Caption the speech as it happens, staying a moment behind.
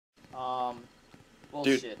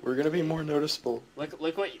Dude, Bullshit. we're gonna be more noticeable. Look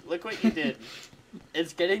what you did.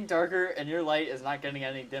 It's getting darker and your light is not getting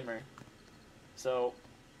any dimmer. So,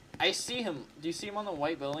 I see him. Do you see him on the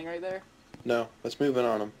white building right there? No, let's move in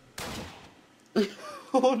on him.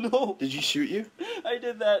 Oh no! Did you shoot you? I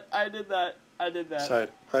did that. I did that. I did that. Hide.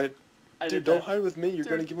 Hide. I Dude, did don't that. hide with me. You're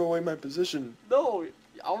Dude. gonna give away my position. No,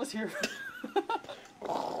 I was here.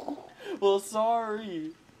 Well,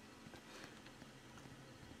 sorry.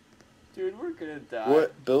 Dude, we're gonna die.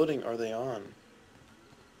 What building are they on?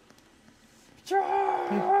 Charge!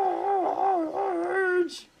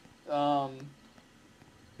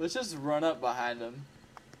 Let's just run up behind him.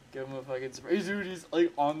 Give him a fucking surprise. Dude, he's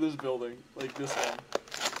like on this building. Like this one.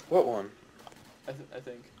 What one? I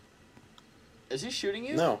think. Is he shooting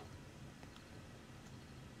you? No.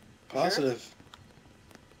 Positive.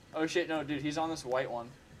 Sure? Oh shit, no, dude, he's on this white one.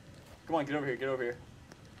 Come on, get over here, get over here.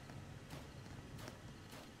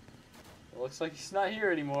 It looks like he's not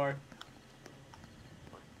here anymore.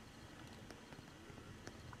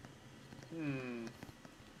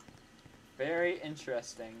 Very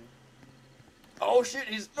interesting. Oh shit,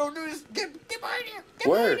 no, dude, get behind here! Get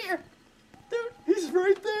Where? behind here! Dude, he's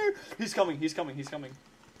right there! He's coming, he's coming, he's coming.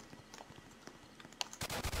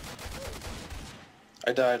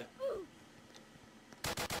 I died.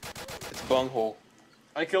 It's bunghole.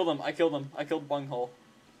 I killed him, I killed bunghole.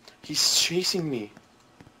 He's chasing me.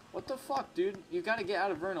 What the fuck, dude? You gotta get out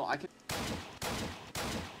of Vernal.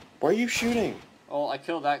 Why are you shooting? Oh, I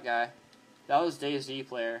killed that guy. That was DayZ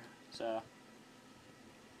player, so...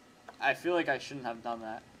 I feel like I shouldn't have done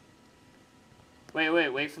that.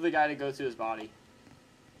 Wait for the guy to go to his body.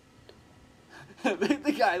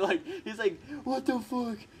 The guy, like, he's like, what the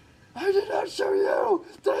fuck? I did not show you!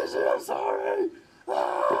 DayZ, I'm sorry!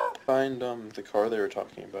 Ah! Find, the car they were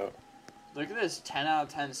talking about. Look at this 10 out of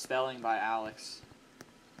 10 spelling by Alex.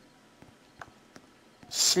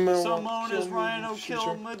 Simone is Rhino,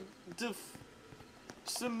 kill me,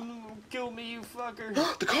 kill me, you fucker.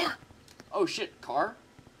 The car! Oh shit, car?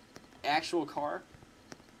 Actual car?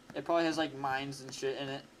 It probably has like mines and shit in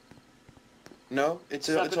it. No, it's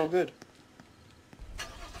all good.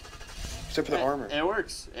 Except for the armor. It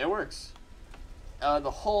works. It works. The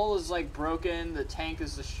hull is like broken. The tank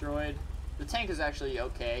is destroyed. The tank is actually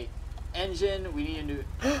okay. Engine, we need a new...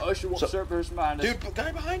 Oh shit, start person behind us. Dude,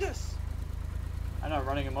 guy behind us! I know, I'm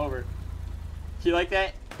running him over. You like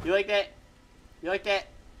that? You like that? You like that?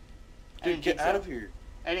 Dude, get out of here.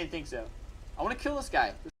 I didn't think so. I want to kill this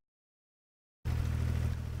guy.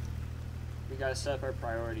 We gotta set up our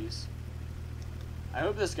priorities. I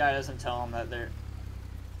hope this guy doesn't tell him that they're...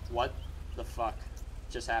 What the fuck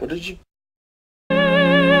just happened? What did you...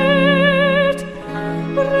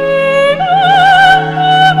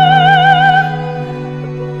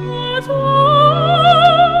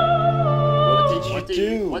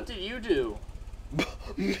 What did you do?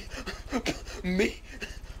 Me?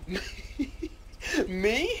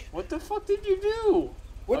 Me? What the fuck did you do?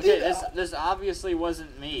 Okay, this obviously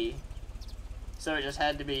wasn't me. So it just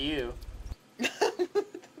had to be you. What the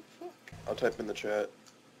fuck? I'll type in the chat.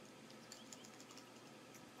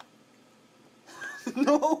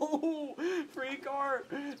 No! Free car!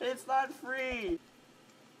 It's not free!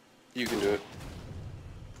 You can do it.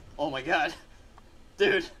 Oh my god.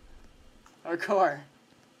 Dude. Our car.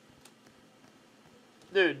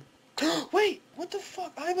 Dude. Wait, what the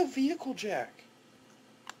fuck? I have a vehicle jack.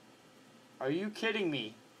 Are you kidding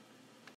me?